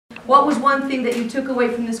What was one thing that you took away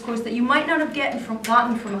from this course that you might not have gotten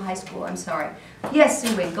from a high school? I'm sorry. Yes,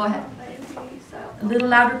 Sue, go ahead. A little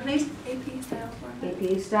louder, please. AP style format.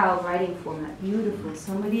 AP style writing format. Beautiful.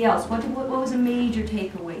 Somebody else. What was a major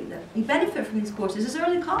takeaway that you benefit from these courses? This is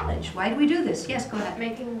early college. Why do we do this? Yes, go ahead.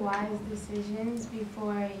 Making wise decisions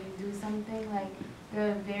before you do something, like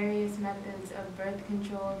the various methods of birth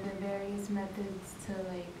control, the various methods to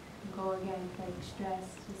like go against like stress.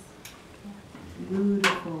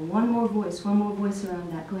 Beautiful. One more voice around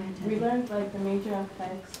that. Go ahead, Teddy. We learned like the major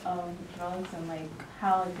effects of drugs and like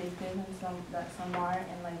how addictive and some are,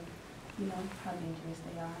 and like, you know, how dangerous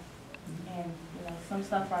they are. And you know, some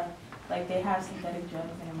stuff are like they have synthetic drugs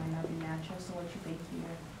and it might not be natural, so what you think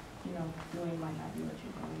you're doing might not be what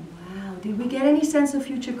you're doing. Wow. Did we get any sense of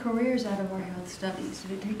future careers out of our health studies?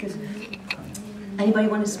 Did it take us? Anybody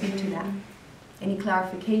want to speak to that? Any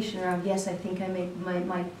clarification around, yes, I think I make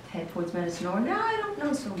my head towards medicine, or no, I don't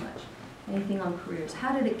know so much. Anything on careers?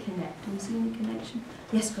 How did it connect? Do we see any connection?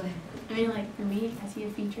 Yes, go ahead. I mean, like for me, I see a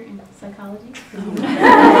feature in psychology.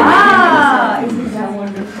 Ah, isn't that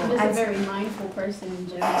wonderful? I'm just a very mindful person in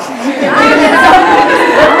general.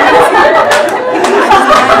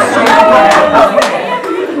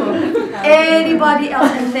 Anybody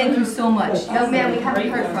else? And thank you so much. Young man, we haven't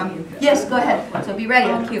heard from you. Yes, go ahead. So be ready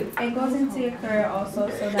on cue. It goes into your career also,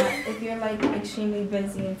 so that if you're like extremely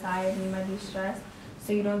busy and tired, you might be stressed,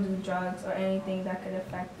 so you don't do drugs or anything that could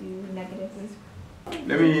affect you negatively.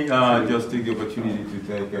 Let me just take the opportunity to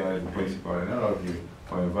thank the principal and all of you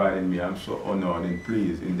for inviting me. I'm so honored and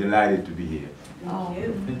pleased and delighted to be here. Oh.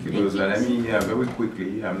 Because let me very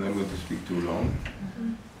quickly, I'm not going to speak too long,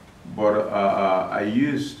 but I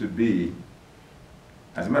used to be,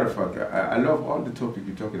 as a matter of fact, I love all the topics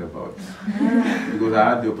you're talking about because I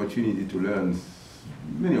had the opportunity to learn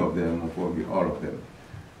many of them, or probably all of them,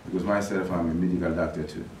 because myself, I'm a medical doctor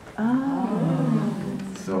too.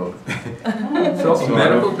 So, so a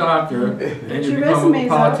medical doctor, and you become a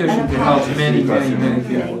politician to help many, many, many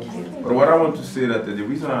people. But what I want to say that the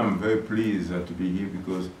reason I'm very pleased to be here,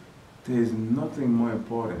 because there is nothing more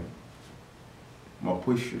important, more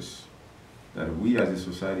precious, that we as a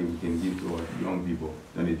society we can give to our young people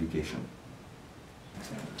than education.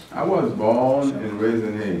 I was born and raised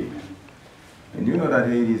in Haiti. And you know that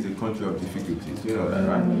Haiti is a country of difficulties, you know that,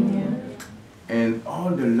 right? Yeah. And all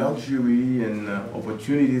the luxury and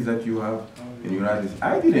opportunities that you have in the United States,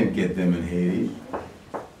 I didn't get them in Haiti.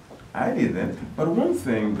 I didn't. But one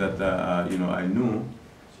thing that I knew,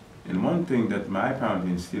 and one thing that my parents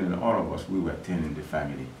instilled in all of us, we were 10 in the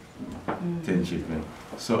family, 10 children.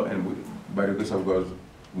 So, and we, by the grace of God,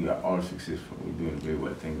 we are all successful. We're doing very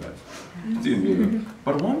well, thank God.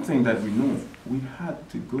 But one thing that we knew, we had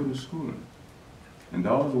to go to school. And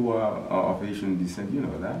those who are of Asian descent, you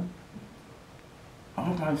know that.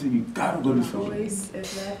 All times say you gotta go to school. Always,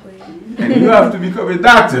 exactly. And you have to become a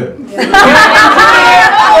doctor.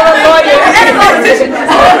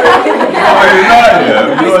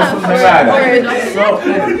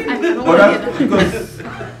 Because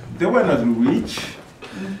they were not rich,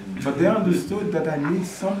 but they understood that I need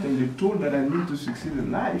something. The tool that I need to succeed in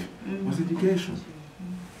life was education.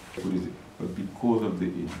 But because of the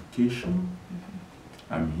education,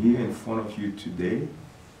 I'm here in front of you today,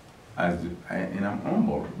 and I'm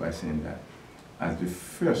humbled by saying that, as the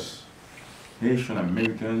first Haitian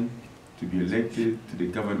American to be elected to the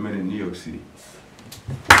government in New York City.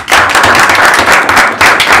 I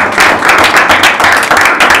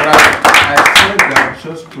said that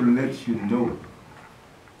just to let you know,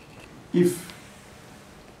 if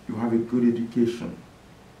you have a good education,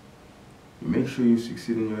 you make sure you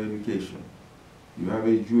succeed in your education, you have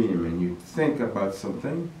a dream and you think about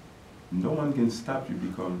something, no one can stop you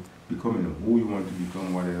becoming who you want to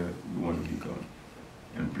become, whatever you want to become.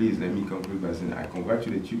 And please let me conclude by saying I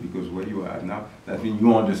congratulate you, because where you are now, that means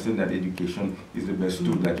you understand that education is the best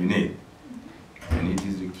tool that you need. And it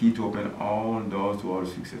is the key to open all doors to all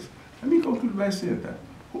success. Let me conclude by saying that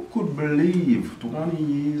who could believe 20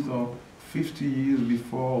 years or 50 years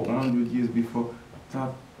before, 100 years before,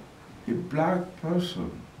 that a black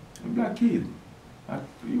person, a black kid, like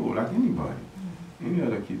you, like anybody, any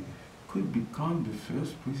other kid, could become the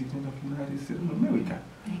first president of the United States of America.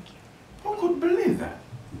 Thank you. Who could believe that?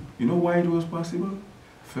 You know why it was possible?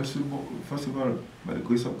 First of all, by the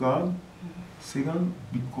grace of God. Second,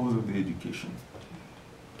 because of the education.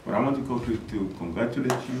 But I want to conclude to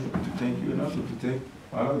congratulate you, to thank you, and also to thank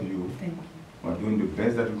all of you for doing the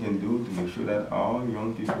best that we can do to make sure that all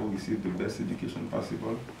young people receive the best education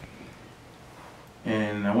possible.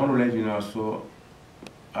 And I want to let you know also,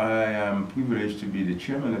 I am privileged to be the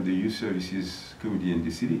chairman of the Youth Services Committee in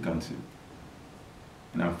the City Council.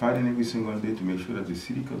 And I'm fighting every single day to make sure that the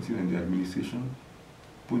city council and the administration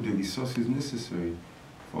put the resources necessary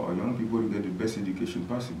for our young people to get the best education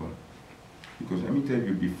possible. Because let me tell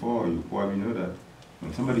you, before, you probably know that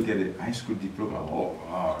when somebody get a high school diploma, oh,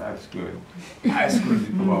 wow, that's good. High school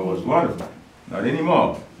diploma was wonderful. Not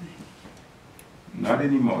anymore. Not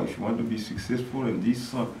anymore. If you want to be successful in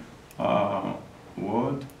this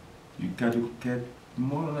world, you got to get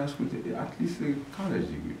more than high school, at least a college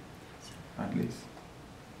degree, at least.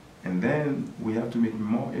 And then we have to make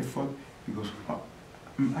more effort because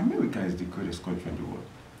America is the greatest country in the world.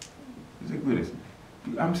 It's the greatest.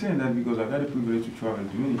 I'm saying that because I got the privilege to travel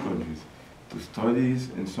to many countries, to studies,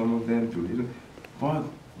 and some of them to little, but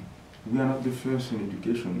we are not the first in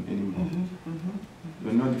education anymore.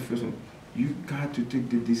 We're not the first. You got to take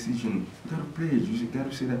the decision. You got to pledge. You got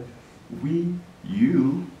to say that when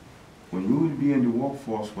you will be in the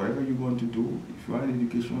workforce, whatever you're going to do, if you are in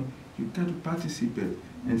education, you got to participate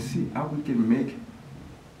and see how we can make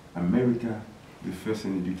America the first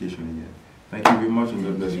in education again. Thank you very much, and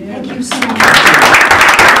God bless you. Thank you so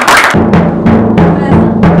much.